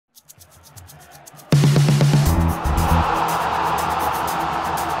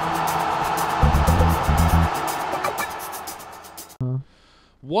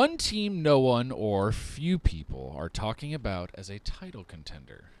One team no one or few people are talking about as a title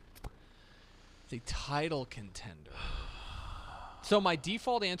contender. The title contender. So my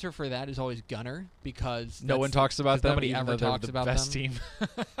default answer for that is always Gunner, because No one talks about them. Nobody even ever though they're talks the about best them.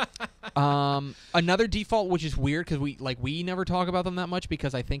 team. Another default, which is weird because we never talk about them that much,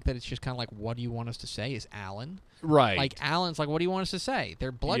 because I think that it's just kind of like, what do you want us to say? Is Allen. Right. Like, Allen's like, what do you want us to say?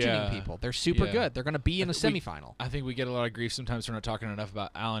 They're bludgeoning people. They're super good. They're going to be in a semifinal. I think we get a lot of grief sometimes for not talking enough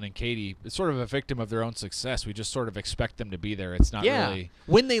about Allen and Katie. It's sort of a victim of their own success. We just sort of expect them to be there. It's not really.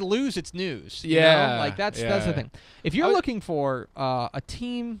 When they lose, it's news. Yeah. You know? Like, that's the thing. If you're looking for a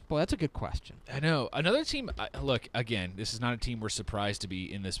team, well, that's a good question. I know. Another team, look, again, this is not a team we're surprised to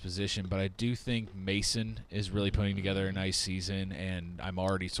be in this position, but I do think Mason is really putting together a nice season, and I'm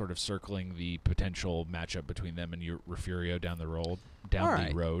already sort of circling the potential matchup between them and Refugio down the road.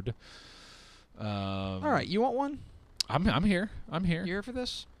 All right, you want one? I'm here. I'm here. You here for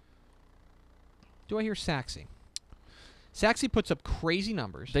this? Do I hear Saxy? Saxy puts up crazy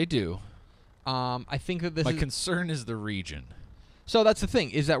numbers. They do. I think that My concern is the region. So that's the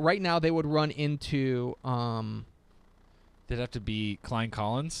thing, is that right now they would run into They'd have to be Klein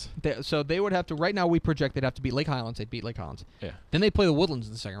Collins. So they would have to. Right now, we project they'd have to beat Lake Highlands. They'd beat Lake Highlands. Yeah. Then they play the Woodlands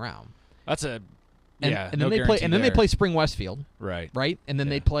in the second round. That's a And then they play. And then they play Spring Westfield. Right. Right. And then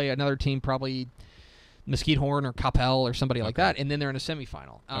they play another team, probably Mesquite Horn or Capel or somebody like that. And then they're in a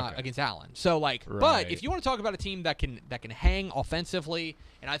semifinal against Allen. So but if you want to talk about a team that can hang offensively,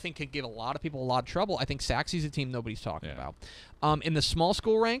 and I think could give a lot of people a lot of trouble, I think Saxy's a team nobody's talking about. In the small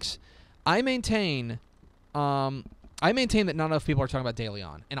school ranks, I maintain that not enough people are talking about De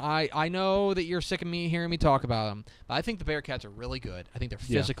Leon. And I know that you're sick of me hearing me talk about them, but I think the Bearcats are really good. I think they're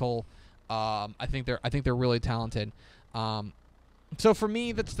physical. I think they're really talented. So for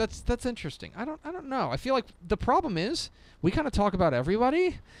me, that's interesting. I don't know. I feel like the problem is we kind of talk about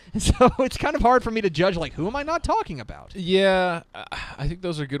everybody, and so it's kind of hard for me to judge, like, who am I not talking about? Yeah, I think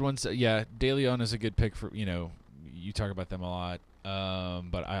those are good ones. Yeah, De Leon is a good pick for, you talk about them a lot.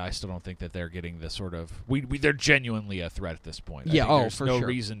 But I still don't think that they're getting the sort of they're genuinely a threat at this point. I think there's no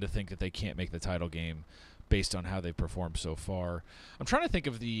reason to think that they can't make the title game based on how they've performed so far. I'm trying to think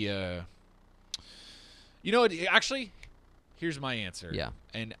of the actually, here's my answer. Yeah.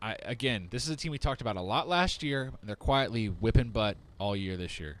 And again, this is a team we talked about a lot last year, and they're quietly whipping butt all year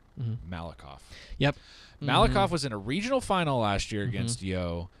this year. Malakoff. Yep. Malakoff was in a regional final last year against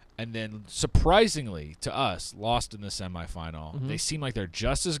Yo. And then, surprisingly to us, lost in the semifinal. They seem like they're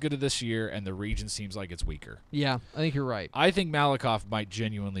just as good this year, and the region seems like it's weaker. Yeah, I think you're right. I think Malakoff might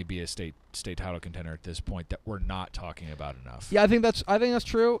genuinely be a state title contender at this point that we're not talking about enough. Yeah, I think that's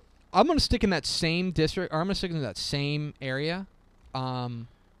true. I'm going to stick in that same district, or I'm going to stick in that same area. I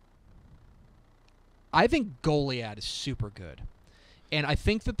think Goliad is super good, and I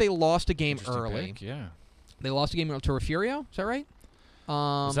think that they lost a game early. Pick, yeah, they lost a game to Refugio. Is that right?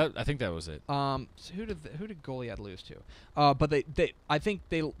 I think that was it. So who did Goliad lose to? But I think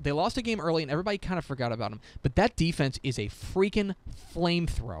they lost a game early, and everybody kind of forgot about them. But that defense is a freaking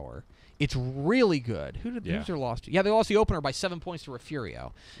flamethrower. It's really good. Who's their loss to? Yeah, they lost the opener by 7 points to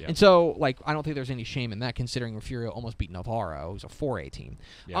Refugio. Yep. And so, I don't think there's any shame in that, considering Refugio almost beat Navarro, who's a 4A team.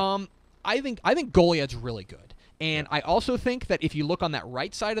 Yep. I think Goliad's really good. And I also think that if you look on that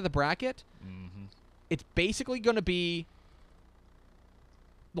right side of the bracket, it's basically going to be,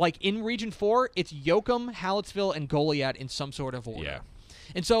 in Region 4, it's Yoakum, Hallettsville, and Goliad in some sort of order. Yeah.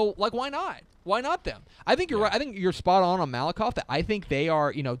 And so, why not? Why not them? I think you're right. I think you're spot on Malakoff. That I think they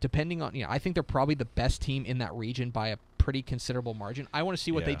are, depending on, I think they're probably the best team in that region by a pretty considerable margin. I want to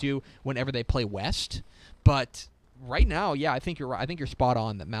see what they do whenever they play West. But right now, I think you're right. I think you're spot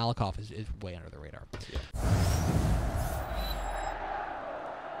on that Malakoff is way under the radar. Yeah.